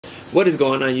What is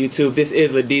going on, YouTube? This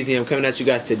is Ladizzy. I'm coming at you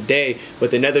guys today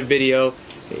with another video.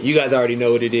 You guys already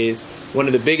know what it is. One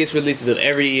of the biggest releases of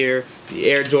every year,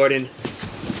 the Air Jordan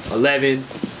 11.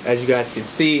 As you guys can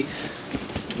see,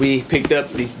 we picked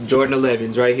up these Jordan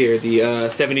 11s right here, the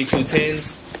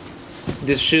 7210s.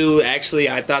 This shoe, actually,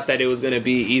 I thought that it was going to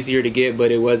be easier to get,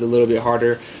 but it was a little bit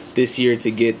harder this year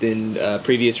to get than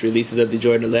previous releases of the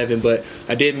Jordan 11. But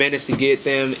I did manage to get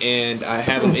them, and I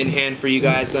have them in hand for you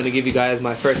guys. Going to give you guys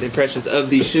my first impressions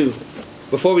of the shoe.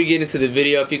 Before we get into the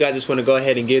video, if you guys just want to go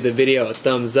ahead and give the video a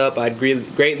thumbs up, I'd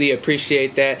greatly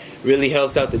appreciate that. Really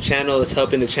helps out the channel. It's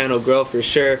helping the channel grow for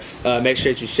sure. Make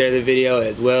sure that you share the video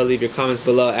as well. Leave your comments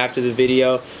below after the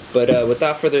video. But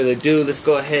without further ado, let's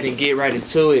go ahead and get right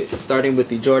into it. Starting with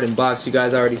the Jordan box. You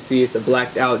guys already see it's a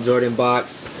blacked out Jordan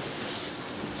box.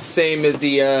 Same as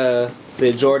the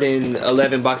Jordan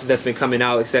 11 boxes that's been coming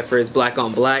out, except for it's black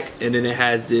on black. And then it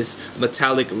has this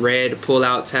metallic red pull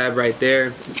out tab right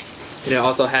there. And it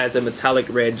also has a metallic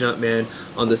red Jumpman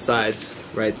on the sides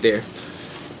right there.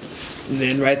 And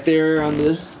then right there on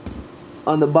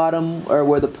the bottom, or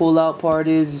where the pull out part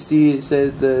is, you see it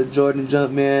says the Jordan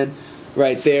Jumpman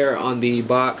right there on the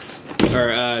box, or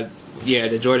yeah,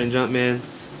 the Jordan Jumpman.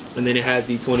 And then it has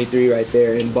the 23 right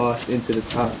there embossed into the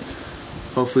top.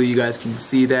 Hopefully you guys can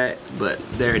see that, but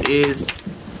there it is.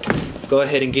 Let's go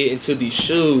ahead and get into the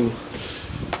shoe.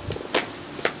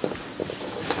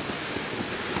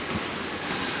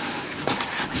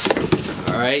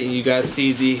 Alright, you guys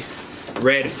see the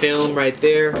red film right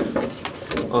there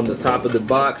on the top of the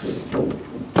box.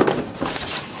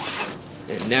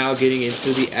 And now getting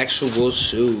into the actual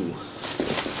shoe.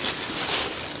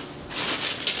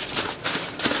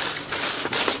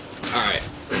 Alright,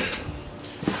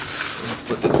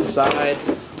 put this aside,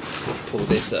 pull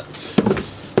this up.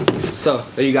 So,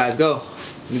 there you guys go.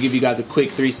 Let me give you guys a quick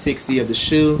 360 of the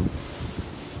shoe.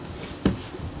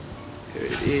 Here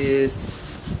it is.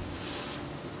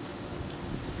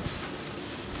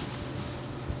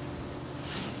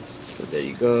 There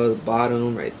you go, the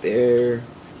bottom right there,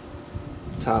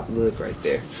 top look right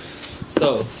there.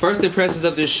 So first impressions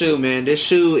of this shoe, man. This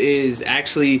shoe is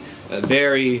actually a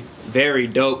very, very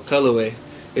dope colorway.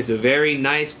 It's a very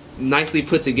nicely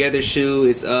put together shoe.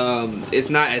 It's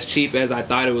not as cheap as I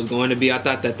thought it was going to be. I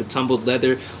thought that the tumbled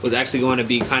leather was actually going to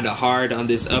be kind of hard on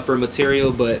this upper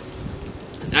material, but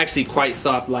it's actually quite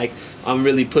soft. Like, I'm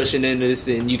really pushing into this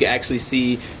and you can actually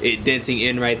see it denting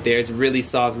in right there. It's really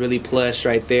soft, really plush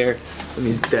right there. Let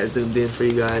me get that zoomed in for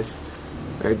you guys,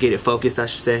 or get it focused, I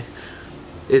should say.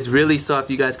 It's really soft.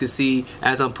 You guys can see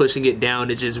as I'm pushing it down,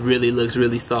 it just really looks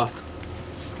really soft.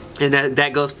 And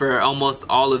that goes for almost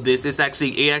all of this. It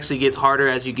actually gets harder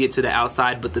as you get to the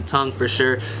outside, but the tongue for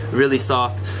sure, really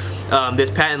soft. This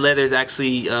patent leather is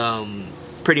actually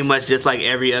pretty much just like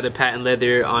every other patent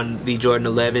leather on the Jordan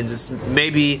 11s. It's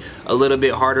maybe a little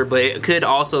bit harder, but it could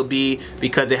also be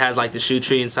because it has like the shoe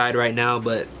tree inside right now,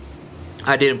 but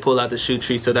I didn't pull out the shoe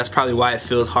tree, so that's probably why it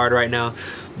feels hard right now.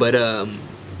 But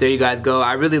there you guys go.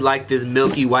 I really like this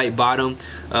milky white bottom.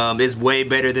 It's way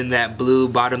better than that blue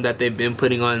bottom that they've been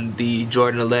putting on the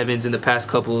Jordan 11s in the past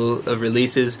couple of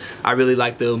releases. I really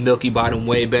like the milky bottom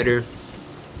way better.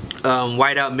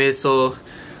 White out midsole.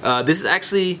 This is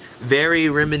actually very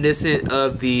reminiscent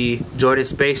of the Jordan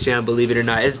Space Jam, believe it or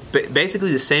not. It's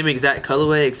basically the same exact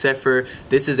colorway, except for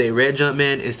this is a red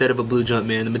Jumpman instead of a blue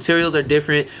Jumpman. The materials are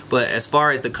different, but as far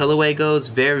as the colorway goes,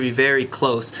 very, very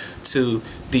close to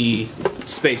the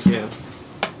Space Jam.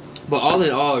 But all in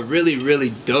all, a really,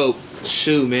 really dope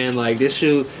shoe, man. Like, this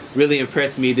shoe really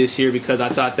impressed me this year because I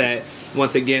thought that,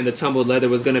 once again, the tumbled leather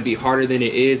was going to be harder than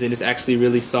it is, and it's actually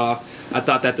really soft. I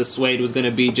thought that the suede was going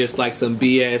to be just like some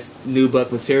BS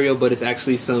nubuck material, but it's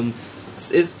actually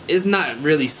it's not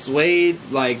really suede,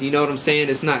 like, you know what I'm saying?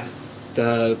 It's not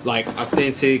the like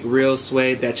authentic real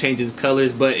suede that changes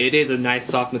colors, but it is a nice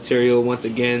soft material once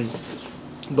again.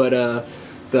 But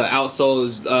the outsole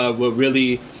is what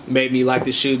really made me like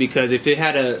the shoe, because if it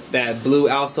had that blue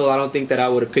outsole, I don't think that I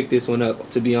would have picked this one up,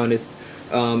 to be honest.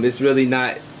 It's really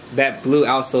not. That blue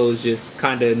outsole is just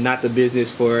kind of not the business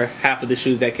for half of the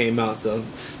shoes that came out. So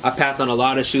I passed on a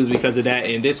lot of shoes because of that,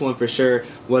 and this one for sure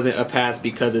wasn't a pass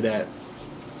because of that.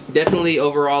 Definitely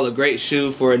overall a great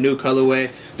shoe for a new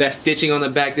colorway. That stitching on the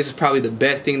back, this is probably the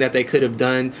best thing that they could have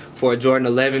done for a Jordan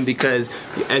 11, because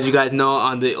as you guys know,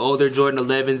 on the older Jordan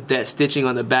 11s, that stitching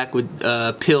on the back would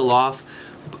peel off.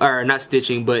 Or not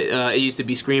stitching, but it used to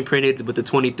be screen printed with the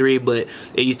 23, but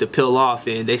it used to peel off,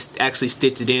 and they actually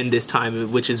stitched it in this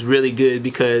time, which is really good,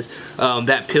 because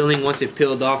that peeling, once it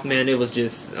peeled off, man, it was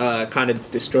just kind of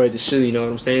destroyed the shoe, you know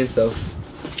what I'm saying? So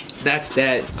that's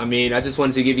that. I mean, I just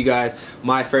wanted to give you guys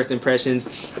my first impressions.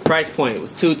 The price point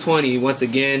was $220. Once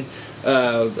again,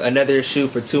 another shoe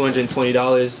for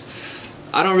 $220.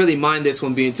 I don't really mind this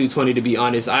one being $220, to be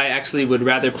honest. I actually would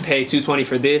rather pay $220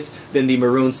 for this than the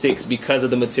Maroon 6 because of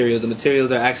the materials. The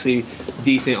materials are actually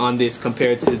decent on this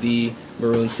compared to the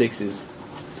Maroon 6s.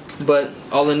 But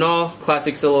all in all,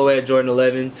 classic silhouette Jordan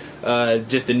 11,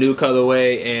 just a new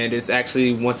colorway, and it's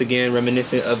actually once again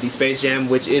reminiscent of the Space Jam,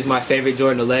 which is my favorite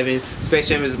Jordan 11. Space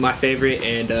Jam is my favorite,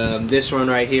 and this one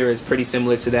right here is pretty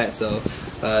similar to that. So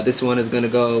this one is gonna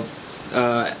go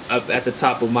up at the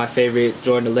top of my favorite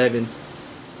Jordan 11s.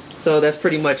 So that's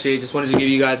pretty much it. Just wanted to give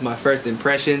you guys my first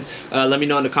impressions. Let me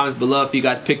know in the comments below if you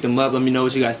guys picked them up. Let me know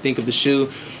what you guys think of the shoe.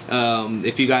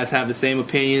 If you guys have the same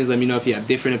opinions, let me know if you have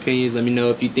different opinions. Let me know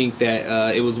if you think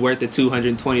that it was worth the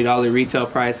 $220 retail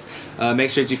price. Make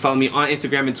sure that you follow me on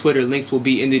Instagram and Twitter. Links will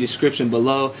be in the description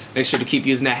below. Make sure to keep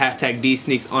using that hashtag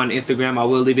DSneaks on Instagram. I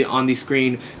will leave it on the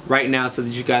screen right now so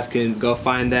that you guys can go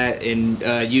find that and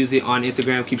use it on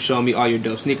Instagram. Keep showing me all your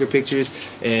dope sneaker pictures.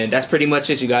 And that's pretty much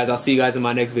it, you guys. I'll see you guys in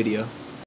my next video.